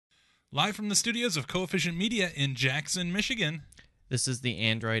Live from the studios of Coefficient Media in Jackson, Michigan. This is the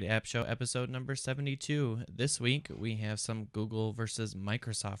Android App Show, episode number 72. This week, we have some Google versus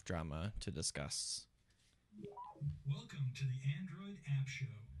Microsoft drama to discuss. Welcome to the Android App Show.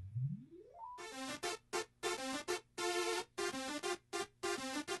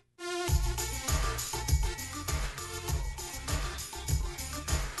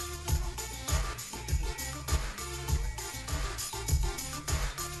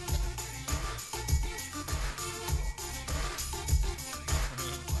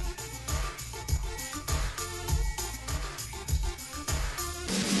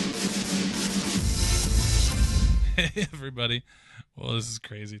 Hey everybody! Well, this is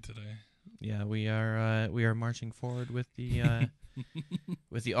crazy today. Yeah, we are marching forward with the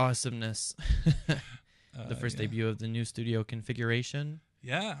with the awesomeness. The first debut of the new studio configuration.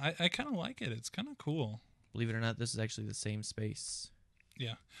 Yeah, I kind of like it. It's kind of cool. Believe it or not, this is actually the same space.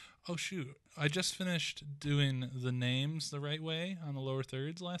 Yeah. Oh shoot! I just finished doing the names the right way on the lower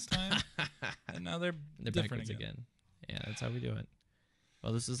thirds last time, and now they're different backwards again. Yeah, that's how we do it.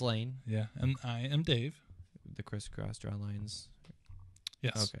 Well, this is Lane. Yeah, and I am Dave. The crisscross draw lines.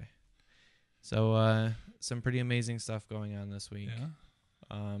 Yes. Okay. So some pretty amazing stuff going on this week. Yeah.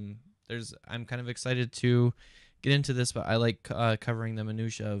 I'm kind of excited to get into this, but I like covering the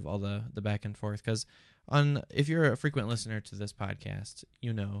minutia of all the back and forth because if you're a frequent listener to this podcast,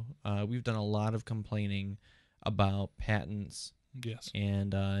 you know we've done a lot of complaining about patents. Yes.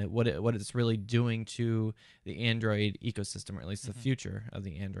 And what it's really doing to the Android ecosystem, or at least the future of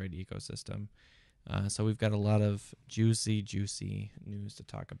the Android ecosystem. So we've got a lot of juicy news to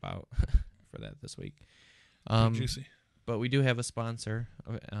talk about for that this week. Juicy. But we do have a sponsor.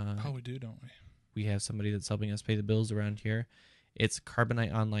 We do, don't we? We have somebody that's helping us pay the bills around here. It's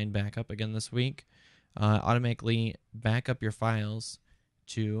Carbonite Online Backup again this week. Automatically back up your files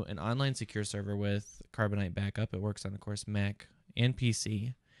to an online secure server with Carbonite Backup. It works on, of course, Mac and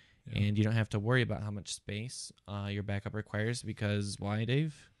PC. Yeah. And you don't have to worry about how much space your backup requires because why,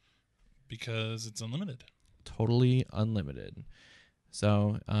 Dave? Because it's unlimited. Totally unlimited.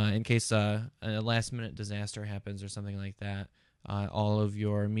 So in case a last-minute disaster happens or something like that, all of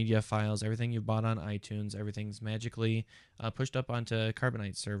your media files, everything you bought on iTunes, everything's magically pushed up onto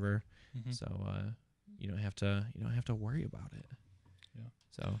Carbonite server. So you don't have to worry about it. Yeah.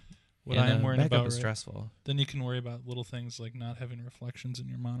 So what I am worried about is stressful. Then you can worry about little things like not having reflections in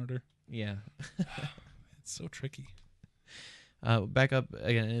your monitor. Yeah. It's so tricky. Backup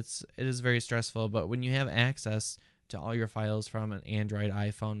again, it is very stressful, but when you have access to all your files from an Android,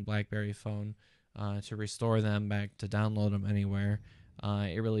 iPhone, BlackBerry phone, to restore them back, to download them anywhere,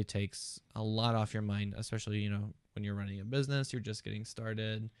 it really takes a lot off your mind, especially when you're running a business, you're just getting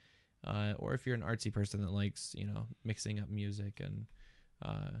started, or if you're an artsy person that likes mixing up music and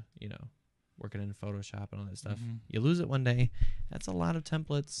working in Photoshop and all that stuff. You lose it one day, that's a lot of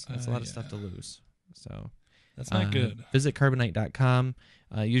templates, that's a lot of stuff to lose. So that's not good. Visit Carbonite.com.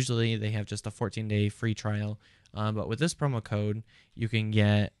 Usually they have just a 14-day free trial. But with this promo code, you can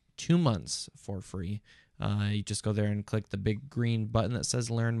get 2 months for free. You just go there and click the big green button that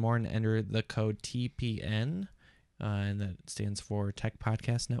says Learn More and enter the code TPN. And that stands for Tech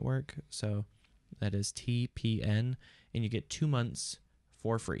Podcast Network. So that is TPN. And you get 2 months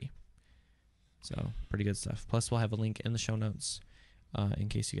for free. So pretty good stuff. Plus, we'll have a link in the show notes in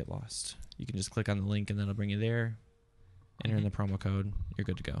case you get lost. You can just click on the link and that'll bring you there. Enter in the promo code. You're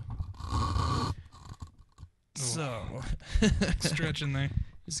good to go. So stretching there.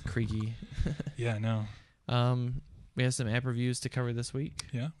 It's creaky. Yeah, I know. We have some app reviews to cover this week.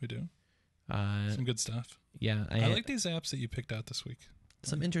 Yeah, we do. Some good stuff. Yeah, I like these apps that you picked out this week.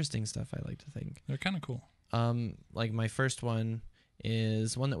 Some interesting stuff, I like to think. They're kind of cool. Like my first one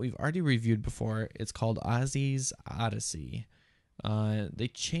is one that we've already reviewed before. It's called Ozzy's Odyssey. They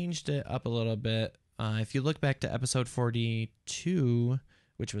changed it up a little bit. If you look back to episode 42,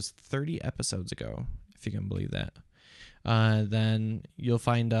 which was 30 episodes ago, if you can believe that, then you'll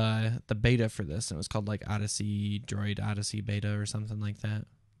find the beta for this. And it was called like Droid Odyssey Beta or something like that.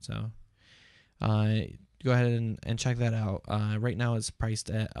 So go ahead and check that out. Right now it's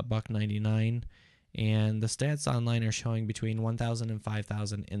priced at $1.99, and the stats online are showing between 1,000 and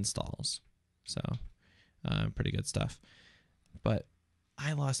 5,000 installs. So pretty good stuff. But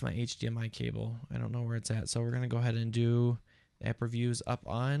I lost my HDMI cable. I don't know where it's at. So we're going to go ahead and do app reviews up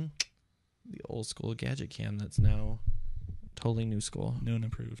on the old school Gadget Cam that's now totally new school. New and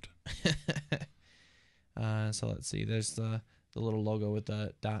improved. So let's see. There's the little logo with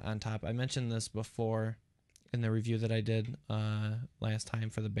the dot on top. I mentioned this before in the review that I did last time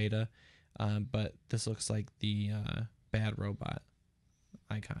for the beta. But this looks like the Bad Robot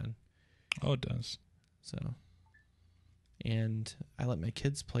icon. Oh, it does. So, and I let my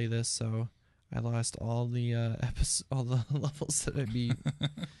kids play this, so I lost all the all the levels that I beat.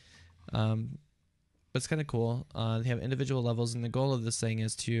 But it's kind of cool. They have individual levels, and the goal of this thing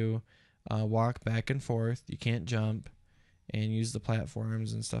is to walk back and forth. You can't jump, and use the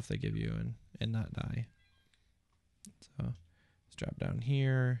platforms and stuff they give you, and not die. So let's drop down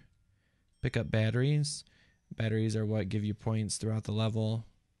here. Pick up batteries. Batteries are what give you points throughout the level.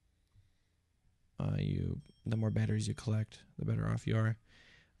 The more batteries you collect, the better off you are.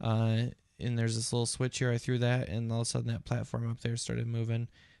 And there's this little switch here. I threw that, and all of a sudden that platform up there started moving.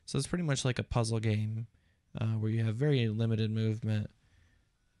 So it's pretty much like a puzzle game where you have very limited movement.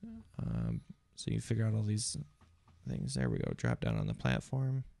 So you figure out all these things. There we go. Drop down on the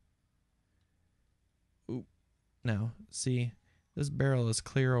platform. Ooh. Now, see, this barrel is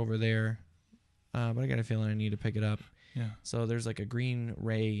clear over there, but I got a feeling I need to pick it up. Yeah. So there's like a green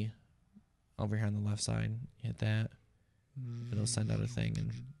ray over here on the left side. You hit that. It'll send out a thing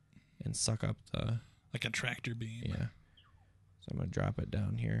and suck up the... Like a tractor beam. Yeah. So I'm going to drop it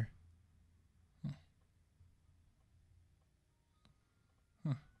down here.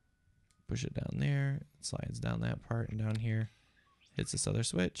 Huh. Push it down there. It slides down that part and down here. Hits this other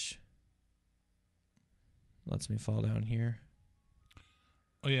switch. Lets me fall down here.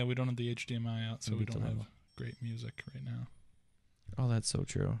 Oh, yeah, we don't have the HDMI out, so we don't have level. great music right now. Oh, that's so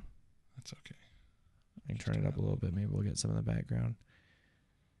true. That's okay. I can turn it up a little bit. Maybe we'll get some in the background.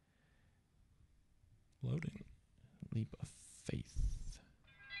 Loading. Leap of faith.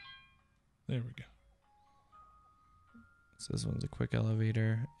 There we go. So this one's a quick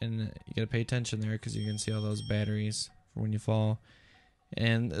elevator. And you got to pay attention there because you can see all those batteries for when you fall.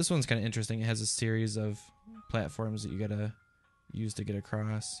 And this one's kind of interesting. It has a series of platforms that you got to use to get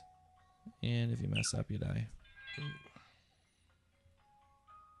across. And if you mess up, you die. Ooh.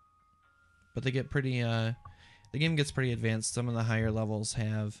 But they get pretty... the game gets pretty advanced. Some of the higher levels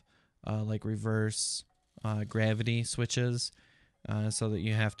have like reverse gravity switches. So that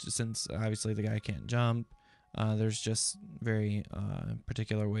you have to... Since obviously the guy can't jump, there's just very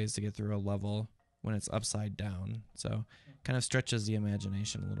particular ways to get through a level when it's upside down. So kind of stretches the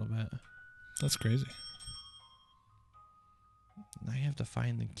imagination a little bit. That's crazy. I have to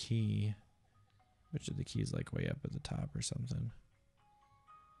find the key. Which of the keys like way up at the top or something?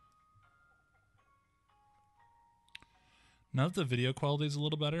 Now that the video quality is a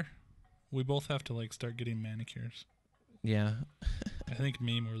little better, we both have to like start getting manicures. Yeah. I think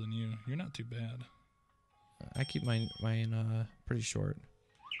me more than you. You're not too bad. I keep mine pretty short.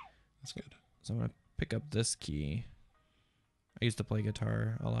 That's good. So I'm going to pick up this key. I used to play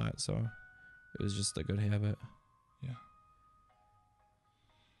guitar a lot, so it was just a good habit. Yeah.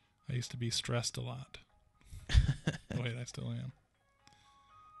 I used to be stressed a lot. Wait, I still am.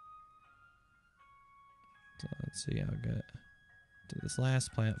 So let's see, I'll get to this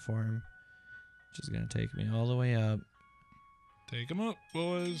last platform, which is going to take me all the way up. Take them up,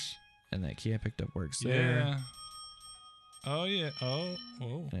 boys. And that key I picked up works Yeah. there. Oh, yeah. Oh,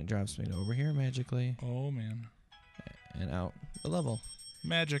 whoa. And it drops me to over here magically. Oh, man. And out the level.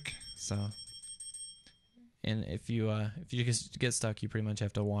 Magic. So, and if you just get stuck, you pretty much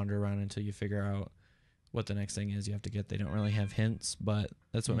have to wander around until you figure out what the next thing is you have to get. They don't really have hints, but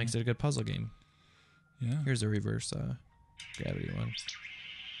that's what makes it a good puzzle game. Yeah. Here's a reverse gravity one.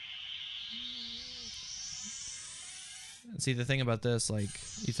 And see, the thing about this, like,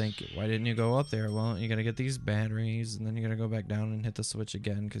 you think, why didn't you go up there? Well, you got to get these batteries, and then you got to go back down and hit the switch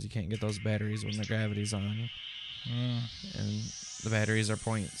again because you can't get those batteries when the gravity's on. And the batteries are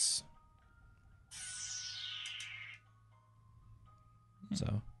points.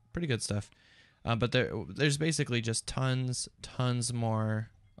 So, pretty good stuff. But there's basically just tons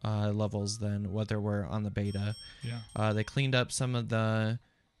more levels than what there were on the beta. Yeah. They cleaned up some of the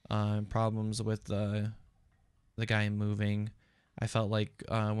problems with the guy moving. I felt like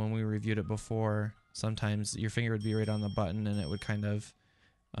when we reviewed it before, sometimes your finger would be right on the button and it would kind of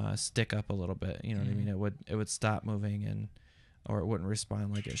stick up a little bit. You know what I mean? It would stop moving or it wouldn't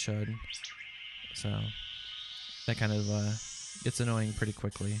respond like it should. So that kind of gets annoying pretty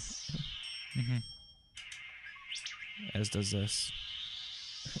quickly. As does this.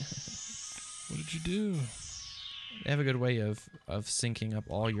 What did you do? They have a good way of syncing up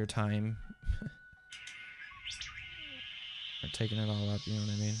all your time. Or taking it all up, you know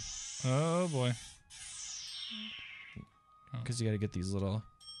what I mean? Oh, boy. Because you got to get these little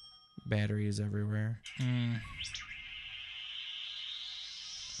batteries everywhere.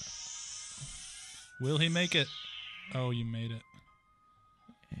 Will he make it? Oh, you made it.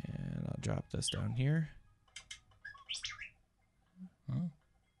 And I'll drop this down here. Oh.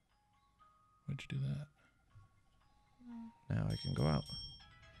 Why'd you do that? Now I can go out.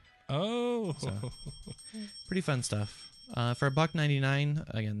 Oh, So, pretty fun stuff. For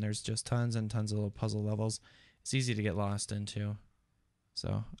 $1.99, again, there's just tons and tons of little puzzle levels. It's easy to get lost into,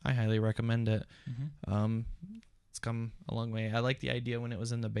 so I highly recommend it. Mm-hmm. It's come a long way. I like the idea when it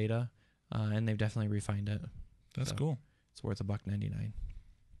was in the beta, and they've definitely refined it. That's cool. It's worth $1.99.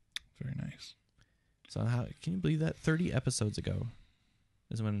 Very nice. So how can you believe that? 30 episodes ago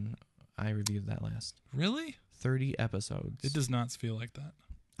is when I reviewed that last. Really? 30 episodes. It does not feel like that.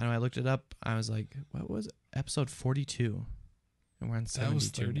 I know. I looked it up. I was like, "What was it? Episode 42?" And we're on 72 That was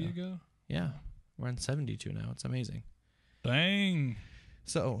 30 now. ago? Yeah, we're on 72 now. It's amazing. Dang.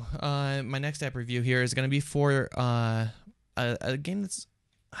 So, my next app review here is going to be for a game that's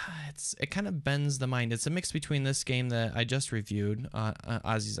it kind of bends the mind. It's a mix between this game that I just reviewed,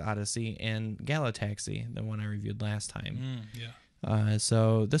 Ozzy's Odyssey, and Galataxy, the one I reviewed last time. Yeah.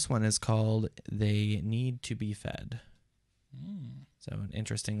 So this one is called They Need to Be Fed. So an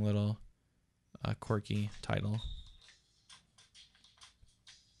interesting little quirky title.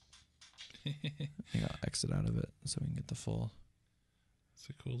 I think I'll exit out of it so we can get the full It's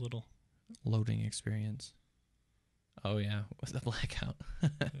a cool little loading experience. Oh yeah, with the blackout.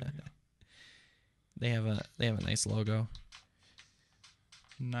 there we go. They have a nice logo.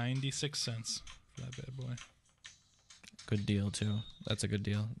 96 cents for that bad boy. Good deal too. That's a good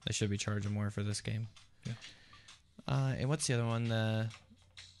deal. They should be charging more for this game. Yeah. And what's the other one?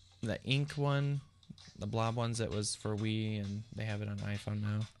 The ink one, the blob ones that was for Wii, and they have it on iPhone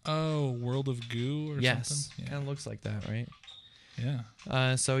now. Oh, World of Goo or Yes, something? kind of looks like that, right?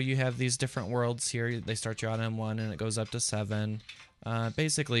 Yeah. So you have these different worlds here. They start you out on 1, and it goes up to 7.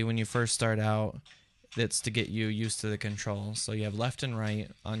 Basically, when you first start out, it's to get you used to the controls. So you have left and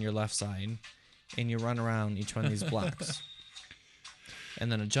right on your left side, and you run around each one of these blocks.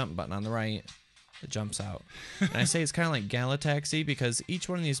 And then a jump button on the right that jumps out. And I say it's kind of like Galataxy because each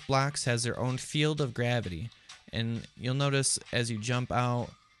one of these blocks has their own field of gravity. And you'll notice as you jump out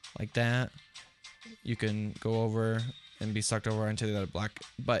like that, you can go over and be sucked over onto the other block.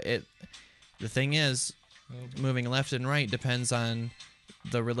 But the thing is, moving left and right depends on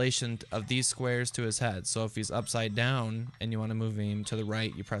the relation of these squares to his head. So if he's upside down and you want to move him to the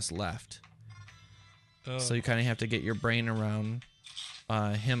right, you press left. Oh. So you kind of have to get your brain around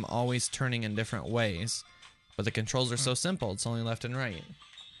him always turning in different ways. But the controls are so simple, it's only left and right.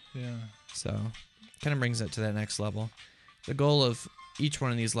 Yeah. So kind of brings it to that next level. The goal of each one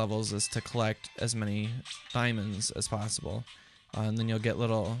of these levels is to collect as many diamonds as possible. And then you'll get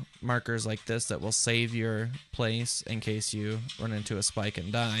little markers like this that will save your place in case you run into a spike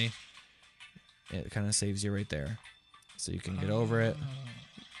and die. It kind of saves you right there. So you can get over it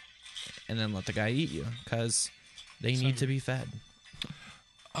and then let the guy eat you because they need to be fed.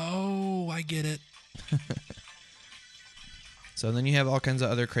 Oh, I get it. So then you have all kinds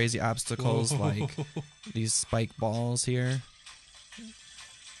of other crazy obstacles like these spike balls here.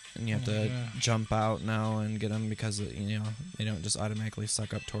 And you have to jump out now and get them because, they don't just automatically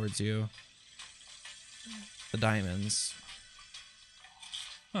suck up towards you. The diamonds.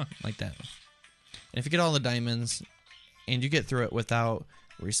 Like that. And if you get all the diamonds and you get through it without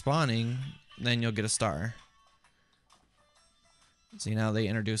respawning, then you'll get a star. See, now they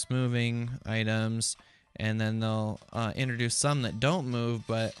introduce moving items, and then they'll introduce some that don't move,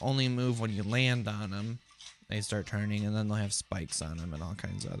 but only move when you land on them. They start turning, and then they'll have spikes on them and all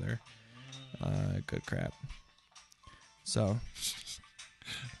kinds of other good crap. So,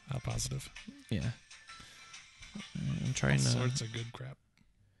 how positive. Yeah. I'm trying all sorts of good crap.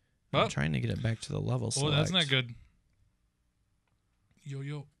 I'm trying to get it back to the level select. Oh, that's not good.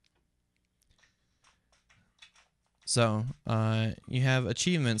 Yo. So, you have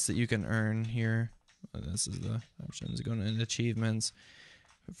achievements that you can earn here. This is the options going into achievements.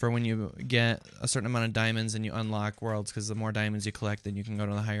 For when you get a certain amount of diamonds and you unlock worlds, because the more diamonds you collect, then you can go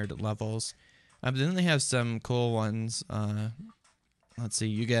to the higher levels. But then they have some cool ones. Let's see,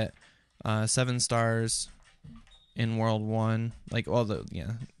 you get 7 stars in World 1,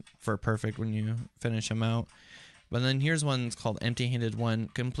 for perfect when you finish them out. But then here's one that's called Empty-Handed 1,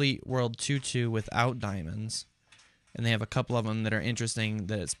 complete World 2-2 without diamonds. And they have a couple of them that are interesting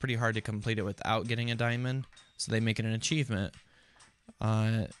that it's pretty hard to complete it without getting a diamond, so they make it an achievement.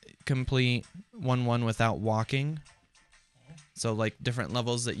 Complete 1-1 without walking. So like different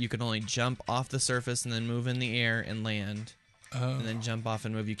levels that you can only jump off the surface and then move in the air and land. And then jump off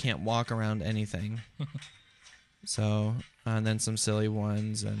and move. You can't walk around anything. So, and then some silly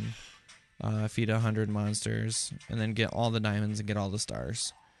ones and feed 100 monsters and then get all the diamonds and get all the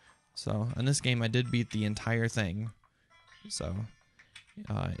stars. So, in this game I did beat the entire thing. So,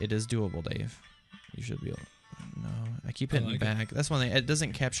 It is doable, Dave. You should be able. No, I keep hitting back. That's one thing. It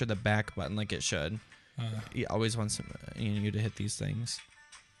doesn't capture the back button like it should. It always wants you to hit these things.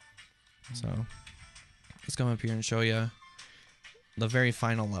 So let's come up here and show you the very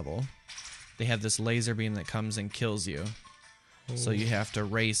final level. They have this laser beam that comes and kills you. So you have to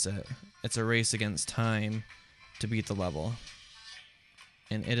race it. It's a race against time to beat the level.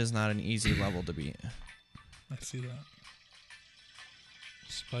 And it is not an easy level to beat. I see that.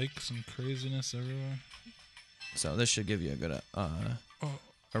 Spikes and craziness everywhere. So this should give you a good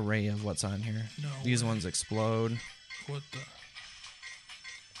array of what's on here. No These way. ones explode. What the?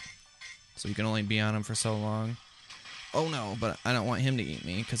 So you can only be on them for so long. Oh no, but I don't want him to eat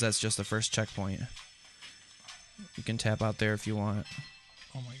me because that's just the first checkpoint. You can tap out there if you want.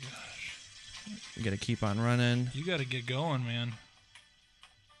 Oh my gosh. You gotta keep on running. You gotta get going, man.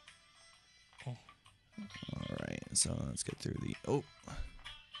 Oh. Alright, so let's get through the... Oh.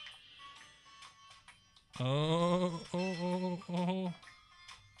 Oh.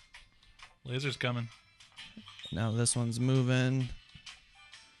 Laser's coming. Now this one's moving.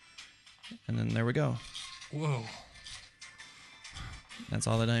 And then there we go. Whoa. That's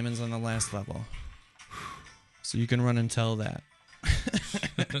all the diamonds on the last level. So you can run until that.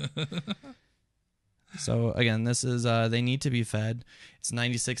 So again, this is they need to be fed. It's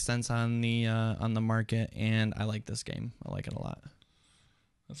 96 cents on the market, and I like this game. I like it a lot.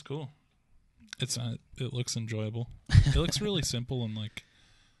 That's cool. It's not. It looks enjoyable. It looks really simple and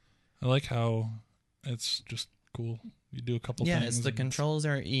I like how it's just cool. You do a couple things. Yeah, the controls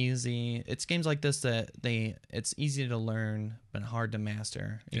are easy. It's games like this that it's easy to learn but hard to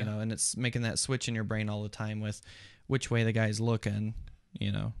master, you know, and it's making that switch in your brain all the time with which way the guy's looking,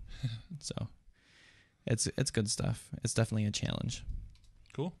 you know. So it's good stuff. It's definitely a challenge.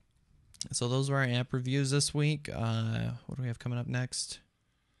 Cool. So those were our app reviews this week. What do we have coming up next?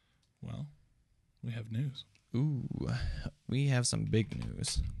 Well, we have news. Ooh, we have some big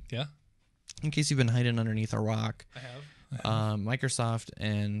news. Yeah. In case you've been hiding underneath a rock, I have. Microsoft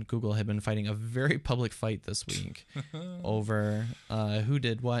and Google have been fighting a very public fight this week over who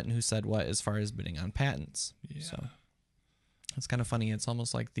did what and who said what as far as bidding on patents. Yeah. So it's kind of funny. It's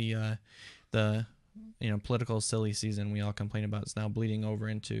almost like the political silly season we all complain about is now bleeding over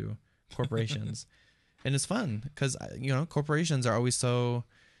into corporations. And it's fun because, corporations are always so,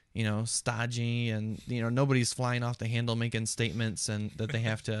 stodgy and, nobody's flying off the handle making statements and that they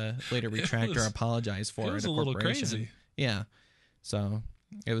have to later retract or apologize for. It was a little crazy. Yeah. So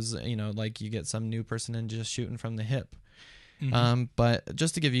it was, like you get some new person and just shooting from the hip. Mm-hmm. But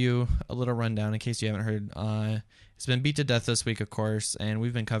just to give you a little rundown in case you haven't heard, it's been beat to death this week, of course, and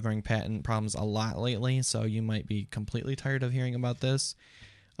we've been covering patent problems a lot lately, so you might be completely tired of hearing about this.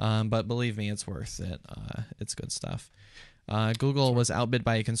 But believe me, it's worth it. It's good stuff. Google was outbid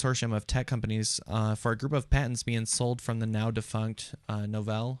by a consortium of tech companies for a group of patents being sold from the now defunct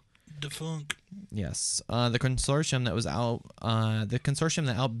Novell. Defunct. Yes. The consortium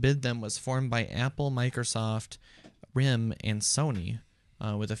that outbid them was formed by Apple, Microsoft, RIM, and Sony,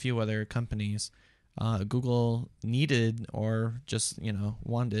 with a few other companies. Google needed or just,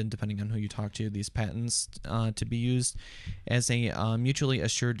 wanted, depending on who you talk to, these patents to be used as a mutually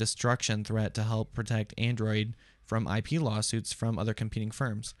assured destruction threat to help protect Android from IP lawsuits from other competing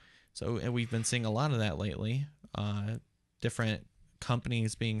firms. So we've been seeing a lot of that lately. Different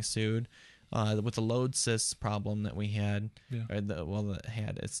companies being sued with the load sys problem that we had. Yeah.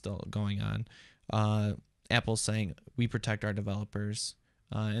 It's still going on. Apple's saying we protect our developers.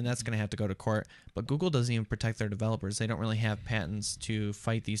 And that's going to have to go to court. But Google doesn't even protect their developers. They don't really have patents to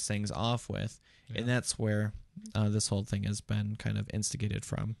fight these things off with. Yeah. And that's where this whole thing has been kind of instigated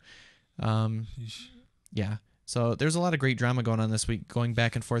from. Yeah. So there's a lot of great drama going on this week, going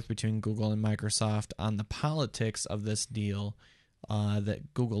back and forth between Google and Microsoft on the politics of this deal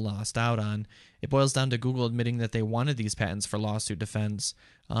that Google lost out on. It boils down to Google admitting that they wanted these patents for lawsuit defense.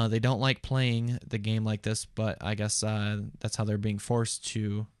 They don't like playing the game like this, but I guess that's how they're being forced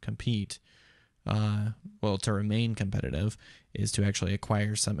to compete. To remain competitive is to actually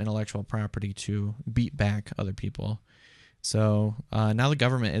acquire some intellectual property to beat back other people. So now the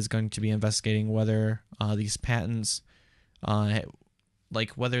government is going to be investigating whether these patents,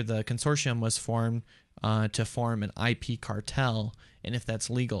 whether the consortium was formed to form an IP cartel, and if that's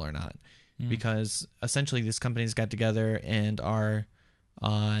legal or not. Because essentially these companies got together and are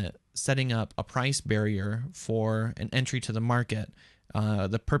setting up a price barrier for an entry to the market.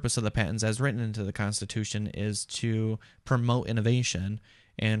 The purpose of the patents, as written into the Constitution, is to promote innovation.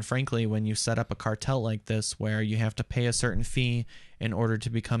 And frankly, when you set up a cartel like this where you have to pay a certain fee in order to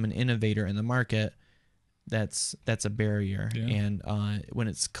become an innovator in the market, that's a barrier. Yeah. And when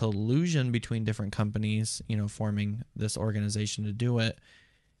it's collusion between different companies, forming this organization to do it,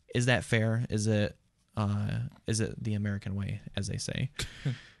 is that fair? Is it the American way, as they say?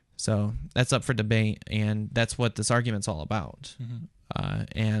 So that's up for debate, and that's what this argument's all about. Mm-hmm.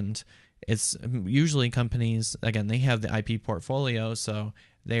 And it's usually companies, again, they have the IP portfolio, so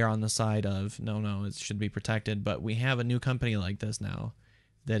they are on the side of no, it should be protected. But we have a new company like this now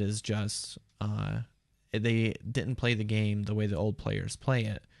that is just they didn't play the game the way the old players play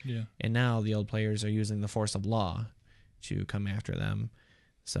it. Yeah. And now the old players are using the force of law to come after them.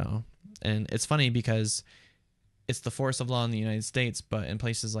 So, and it's funny because it's the force of law in the United States, but in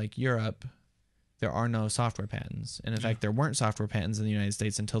places like Europe, there are no software patents. And in fact, there weren't software patents in the United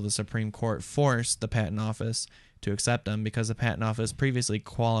States until the Supreme Court forced the Patent Office to accept them, because the Patent Office previously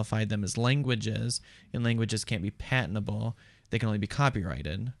qualified them as languages, and languages can't be patentable. They can only be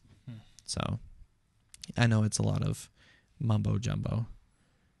copyrighted. So I know it's a lot of mumbo jumbo.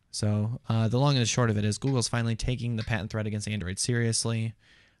 So the long and the short of it is Google's finally taking the patent threat against Android seriously.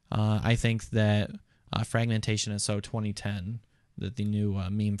 I think that fragmentation is so 2010 that the new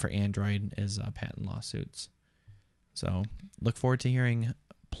meme for Android is patent lawsuits. So look forward to hearing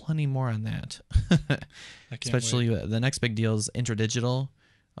plenty more on that. Especially the next big deal is InterDigital.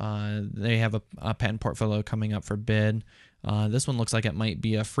 They have a patent portfolio coming up for bid. This one looks like it might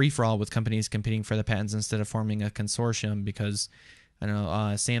be a free-for-all with companies competing for the patents instead of forming a consortium, because I don't know,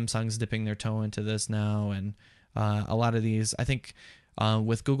 Samsung's dipping their toe into this now, and a lot of these, I think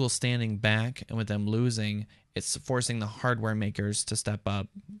with Google standing back and with them losing, it's forcing the hardware makers to step up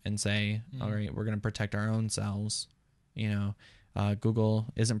and say, all right, we're going to protect our own selves. Google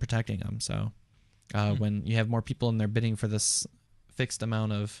isn't protecting them. So when you have more people and they're bidding for this fixed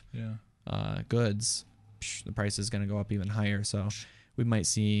amount of goods, the price is going to go up even higher. So we might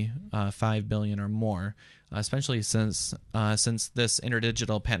see $5 billion or more, especially since this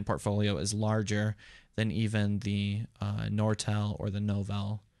InterDigital patent portfolio is larger than even the Nortel or the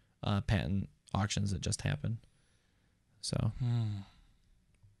Novell patent auctions that just happened. So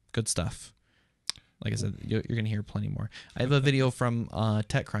good stuff. Like I said, you're going to hear plenty more. I have a video from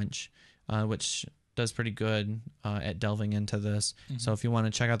TechCrunch, which does pretty good at delving into this. Mm-hmm. So if you want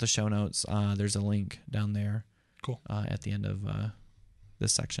to check out the show notes, there's a link down there. Cool. At the end of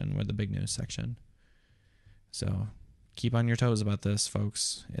this section, or the big news section. So keep on your toes about this,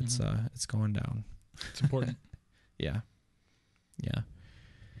 folks. It's going down. It's important. Yeah.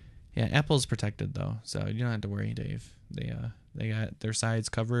 Apple's protected though, so you don't have to worry, Dave. They got their sides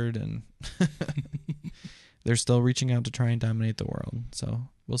covered, and they're still reaching out to try and dominate the world. So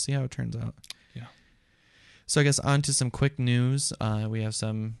we'll see how it turns out. Yeah. So I guess on to some quick news. We have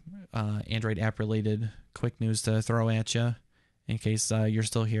some Android app related quick news to throw at you, in case you're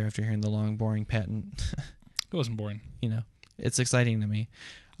still here after hearing the long, boring patent. It wasn't boring. It's exciting to me.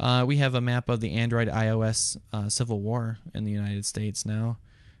 We have a map of the Android iOS civil war in the United States now.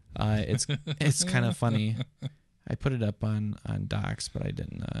 It's kind of funny. I put it up on Docs, but I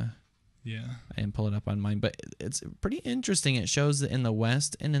didn't. I didn't pull it up on mine. But it's pretty interesting. It shows that in the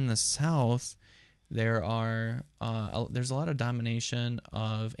West and in the South, there's a lot of domination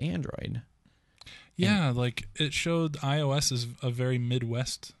of Android. Yeah, like it showed iOS is a very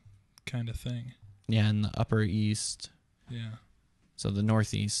Midwest kind of thing. Yeah, in the Upper East. Yeah. So the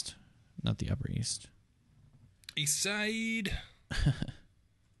Northeast, not the Upper East. East Side.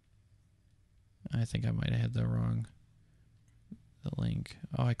 I think I might have had the link.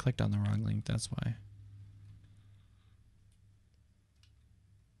 Oh, I clicked on the wrong link. That's why.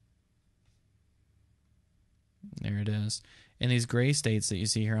 There it is. And these gray states that you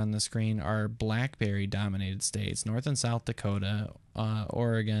see here on the screen are BlackBerry-dominated states. North and South Dakota,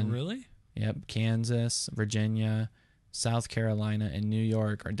 Oregon. Really? Yep. Kansas, Virginia, South Carolina, and New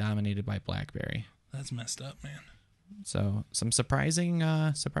York are dominated by BlackBerry. That's messed up, man. So some surprising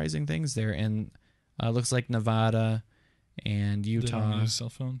things there. And looks like Nevada and Utah, they don't use cell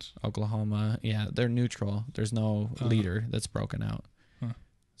phones. Oklahoma, they're neutral. There's no leader that's broken out. Huh.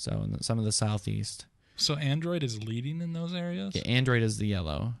 So some of the Southeast. So Android is leading in those areas? Yeah, Android is the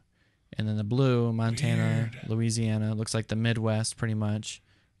yellow. And then the blue, Montana, Weird. Louisiana, looks like the Midwest pretty much,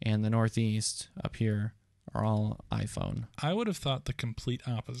 and the Northeast up here are all iPhone. I would have thought the complete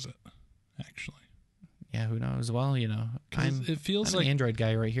opposite, actually. Yeah, who knows? Well, I'm an Android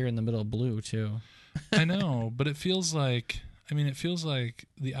guy right here in the middle of blue too. I know, but it feels like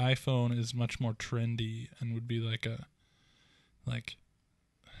the iPhone is much more trendy and would be like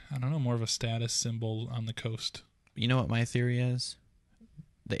I don't know, more of a status symbol on the coast. You know what my theory is?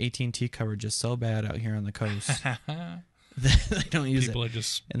 The AT&T coverage is so bad out here on the coast that they don't use People it. are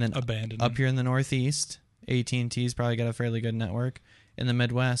just And then abandoning up here in the Northeast, AT&T's probably got a fairly good network. In the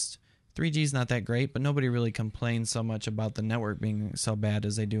Midwest, 3G's not that great, but nobody really complains so much about the network being so bad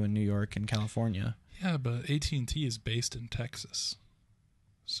as they do in New York and California. Yeah, but AT&T is based in Texas,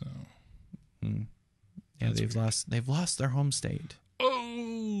 so yeah, That's they've lost their home state.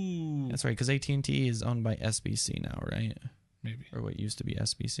 oh, That's right, because AT&T is owned by SBC now, right? maybe Or what used to be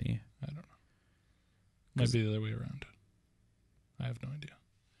SBC. I don't know. Might be the other way around. I have no idea.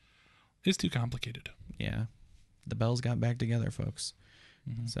 It's too complicated. Yeah, the Bells got back together, folks.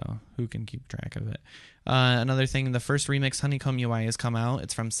 Mm-hmm. So who can keep track of it? Another thing, the first Remix Honeycomb UI has come out.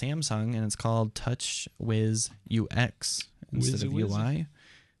 It's from Samsung, and it's called TouchWiz UX instead of UI.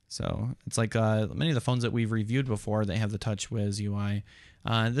 So it's like many of the phones that we've reviewed before, they have the TouchWiz UI.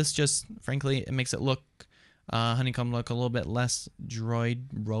 This just, frankly, it makes it look, Honeycomb look a little bit less droid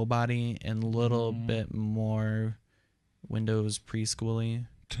robot-y and a little bit more Windows preschool-y.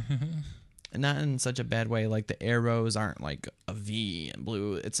 Not in such a bad way. Like the arrows aren't like a V in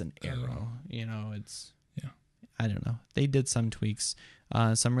blue. It's an arrow. You know, it's... Yeah. I don't know. They did some tweaks.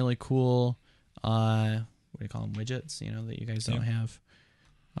 Some really cool, what do you call them, widgets, you know, that you guys don't have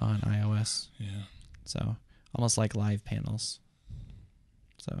on iOS. Yeah. So almost like live panels.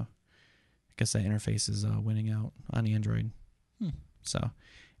 So I guess that interface is winning out on Android. So,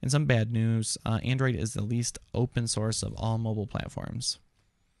 and some bad news. Android is the least open source of all mobile platforms.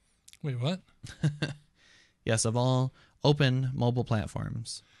 Wait, what? Yes, of all open mobile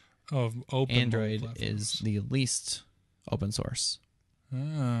platforms. Oh, open Android mobile is the least open source.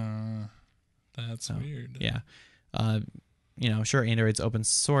 That's weird. Yeah. You know, sure, Android's open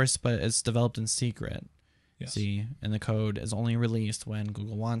source, but it's developed in secret. Yes. See, and the code is only released when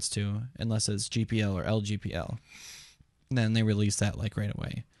Google wants to, unless it's GPL or LGPL. Then they release that like right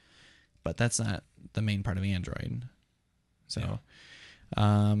away. But that's not the main part of Android. So,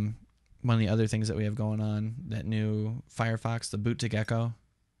 one of the other things that we have going on, that new Firefox, the Boot to Gecko.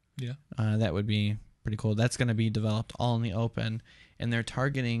 Yeah. That would be pretty cool. That's going to be developed all in the open, and they're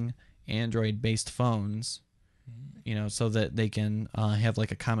targeting Android-based phones, you know, so that they can have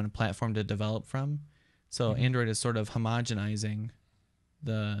like a common platform to develop from. So Android is sort of homogenizing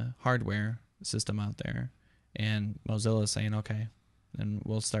the hardware system out there, and Mozilla is saying, okay, then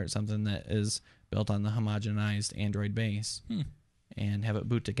we'll start something that is built on the homogenized Android base. And have it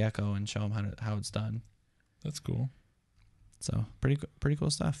boot to Gecko and show them how it's done. That's cool. So pretty cool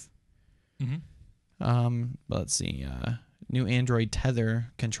stuff. Mm-hmm. But let's see. New Android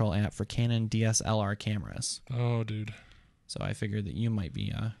tether control app for Canon DSLR cameras. Oh, dude. So I figured that you might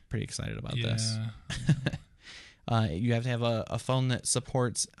be pretty excited about this. Yeah. You have to have a phone that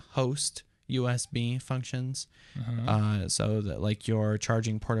supports host USB functions, so that like your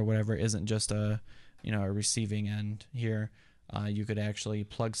charging port or whatever isn't just a receiving end here. You could actually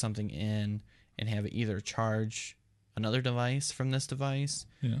plug something in and have it either charge another device from this device,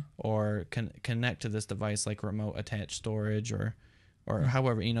 or connect to this device like remote attached storage or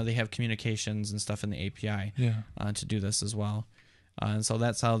however, you know, they have communications and stuff in the API to do this as well. And so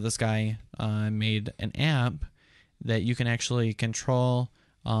that's how this guy made an app that you can actually control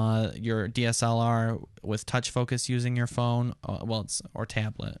your DSLR with touch focus using your phone, or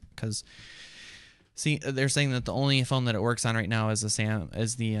tablet, because see, they're saying that the only phone that it works on right now is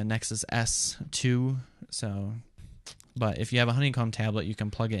the Nexus S2. So, but if you have a Honeycomb tablet, you can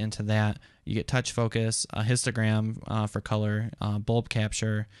plug it into that. You get touch focus, a histogram for color, bulb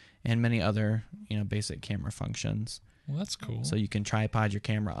capture, and many other basic camera functions. Well, that's cool. So you can tripod your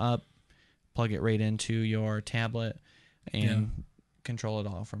camera up, plug it right into your tablet, and control it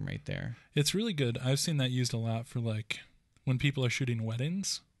all from right there. It's really good. I've seen that used a lot for like when people are shooting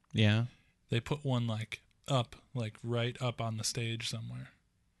weddings. Yeah. They put one right up on the stage somewhere.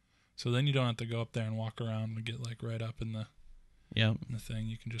 So then you don't have to go up there and walk around and get like right up in the thing.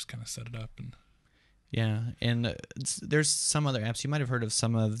 You can just kind of set it up and and there's some other apps. You might have heard of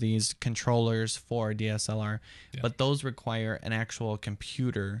some of these controllers for DSLR, but those require an actual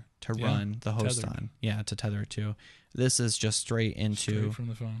computer to run the host on. Yeah, to tether to. This is just straight from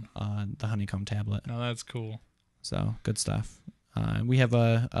the phone. The Honeycomb tablet. Oh, that's cool. So good stuff. We have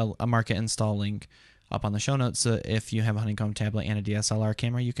a market install link up on the show notes. So if you have a Honeycomb tablet and a DSLR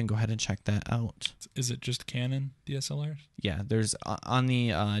camera, you can go ahead and check that out. Is it just Canon DSLRs? Yeah, there's on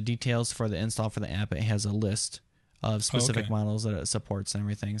the details for the install for the app, it has a list of specific models that it supports and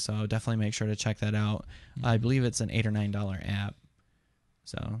everything. So definitely make sure to check that out. I believe it's an $8 or $9 app.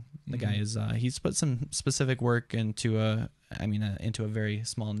 So the guy is he's put some specific work into a very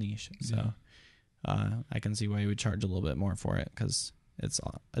small niche. So I can see why he would charge a little bit more for it, because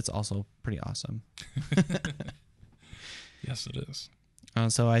it's also pretty awesome. Yes, it is.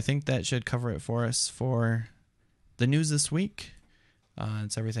 So I think that should cover it for us for the news this week.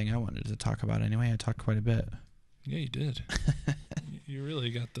 It's everything I wanted to talk about anyway. I talked quite a bit. Yeah, you did. You really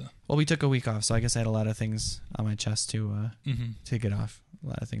got the... Well, we took a week off, so I guess I had a lot of things on my chest to get off. A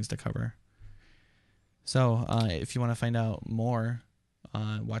lot of things to cover. So if you want to find out more,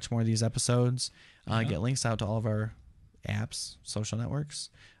 watch more of these episodes, get links out to all of our apps, social networks,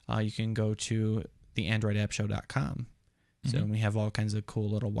 you can go to theandroidappshow.com. So we have all kinds of cool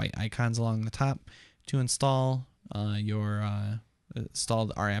little white icons along the top to install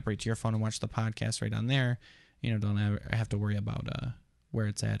install our app right to your phone and watch the podcast right on there. Don't ever have to worry about where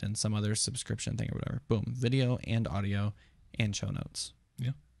it's at and some other subscription thing or whatever. Boom, video and audio and show notes.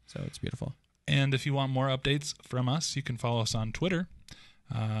 Yeah. So it's beautiful. And if you want more updates from us, you can follow us on Twitter.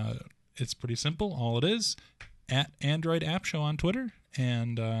 It's pretty simple. All it is, at Android App Show on Twitter.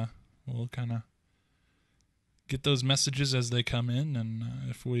 And we'll kind of get those messages as they come in. And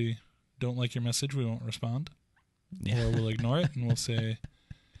if we don't like your message, we won't respond. Yeah. Or we'll ignore it and we'll say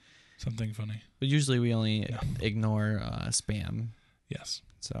something funny. But usually we only ignore spam. Yes.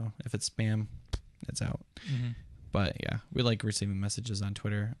 So if it's spam, it's out. But yeah, we like receiving messages on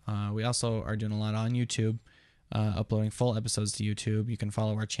Twitter. We also are doing a lot on YouTube, uploading full episodes to YouTube. You can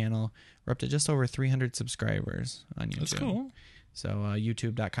follow our channel. We're up to just over 300 subscribers on YouTube. That's cool. So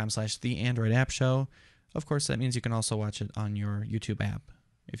youtube.com/theandroidappshow. Of course, that means you can also watch it on your YouTube app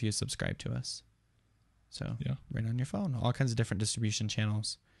if you subscribe to us. So right on your phone, all kinds of different distribution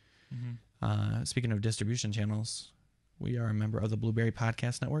channels. Speaking of distribution channels, we are a member of the Blueberry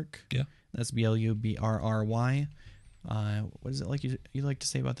Podcast Network. Yeah. That's BLUBRRY. What is it like you like to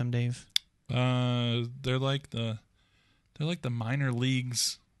say about them, Dave? They're like the minor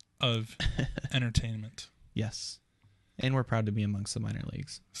leagues of entertainment. Yes. And we're proud to be amongst the minor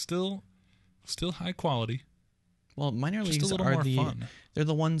leagues. Still high quality. Well, minor leagues are fun. They're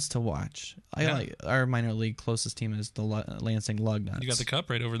the ones to watch. I like our minor league closest team is the Lansing Lugnuts. You got the cup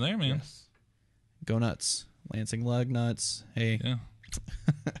right over there, man. Yes. Go Nuts. Lansing Lugnuts. Hey. Yeah.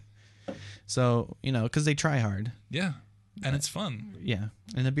 So, because they try hard. Yeah. And it's fun. Yeah.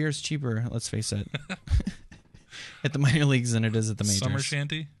 And the beer's cheaper, let's face it, at the minor leagues than it is at the majors. Summer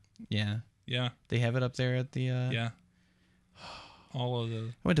Shanty? Yeah. Yeah. They have it up there at the... Yeah. All of the...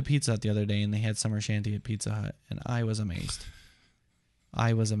 I went to Pizza Hut the other day, and they had Summer Shanty at Pizza Hut, and I was amazed.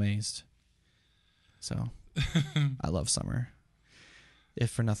 So, I love summer. If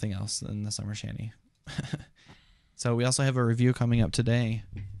for nothing else than the Summer Shanty. So, we also have a review coming up today.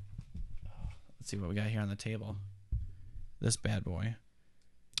 Let's see what we got here on the table. This bad boy.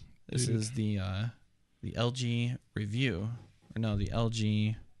 This is the LG review. Or no, the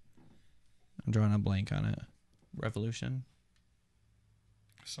LG... I'm drawing a blank on it. Revolution.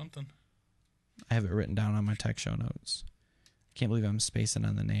 Something. I have it written down on my tech show notes. I can't believe I'm spacing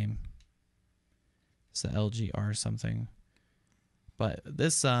on the name. It's the LGR something. But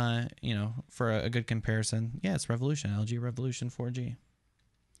this, for a good comparison, it's Revolution. LG Revolution 4G.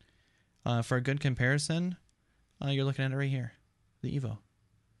 For a good comparison, you're looking at it right here. The Evo.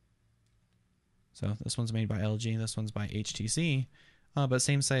 So this one's made by LG. This one's by HTC. But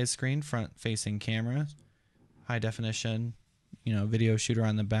same size screen, front-facing camera. High definition, video shooter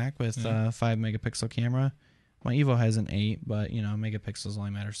on the back with 5-megapixel camera. My Evo has an 8, but, megapixels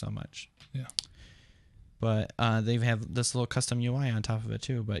only matter so much. Yeah. But they have this little custom UI on top of it,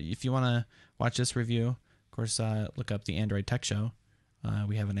 too. But if you want to watch this review, of course, look up the Android Tech Show.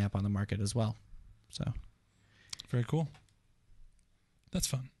 We have an app on the market as well. So, very cool. That's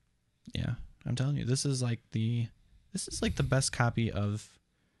fun. Yeah. I'm telling you, this is like the best copy of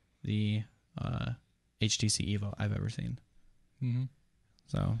the HTC Evo I've ever seen. Mm-hmm.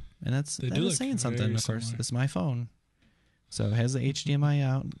 So, and that's saying something, of course. It's my phone. So it has the HDMI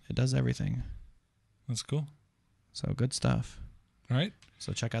out. It does everything. That's cool. So good stuff. All right.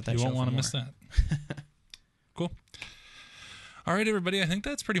 So check out that show. You won't want to miss that. Cool. All right, everybody. I think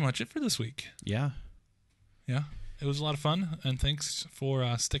that's pretty much it for this week. Yeah. Yeah. It was a lot of fun. And thanks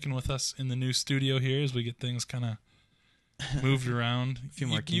for sticking with us in the new studio here as we get things kind of moved around. A few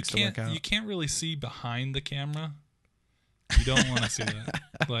more kinks to work out. You can't really see behind the camera. You don't want to see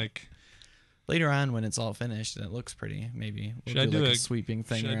that. Like later on, when it's all finished and it looks pretty, maybe we'll do like a sweeping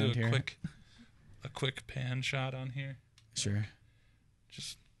thing around here. A quick pan shot on here? Sure.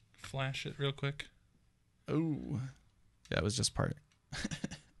 Just flash it real quick. Oh, that was just part.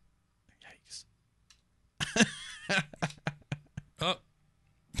 Yikes! Oh,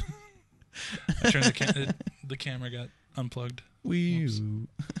 I turned the camera got unplugged. Wee.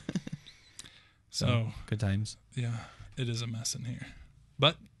 So good times. Yeah, it is a mess in here,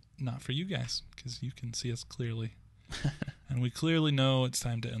 but not for you guys because you can see us clearly, And we clearly know it's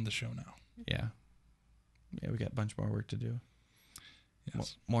time to end the show now. Yeah. Yeah, we got a bunch more work to do.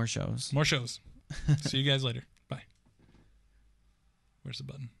 Yes. More shows. More shows. See you guys later. Bye. Where's the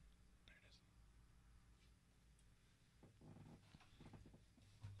button?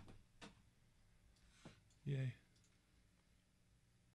 There it is. Yay.